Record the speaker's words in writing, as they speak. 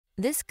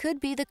This could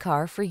be the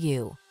car for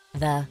you.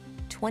 The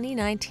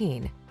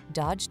 2019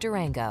 Dodge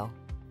Durango.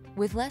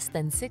 With less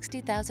than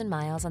 60,000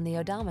 miles on the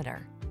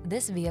odometer,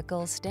 this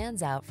vehicle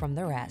stands out from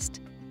the rest.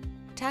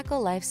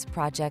 Tackle life's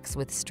projects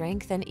with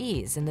strength and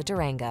ease in the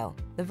Durango,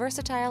 the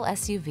versatile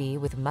SUV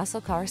with muscle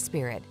car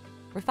spirit.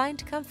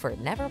 Refined comfort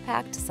never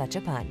packed such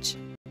a punch.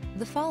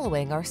 The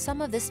following are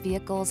some of this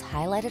vehicle's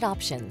highlighted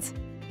options: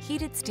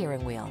 heated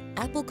steering wheel,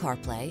 Apple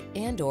CarPlay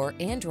and/or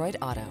Android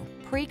Auto,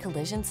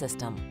 pre-collision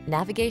system,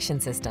 navigation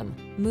system,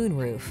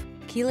 moonroof,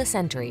 keyless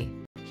entry,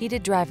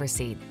 heated driver's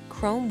seat,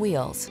 chrome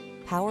wheels,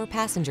 power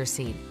passenger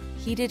seat,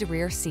 heated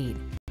rear seat.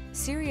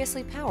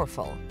 Seriously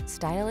powerful,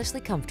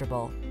 stylishly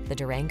comfortable. The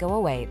Durango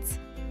awaits.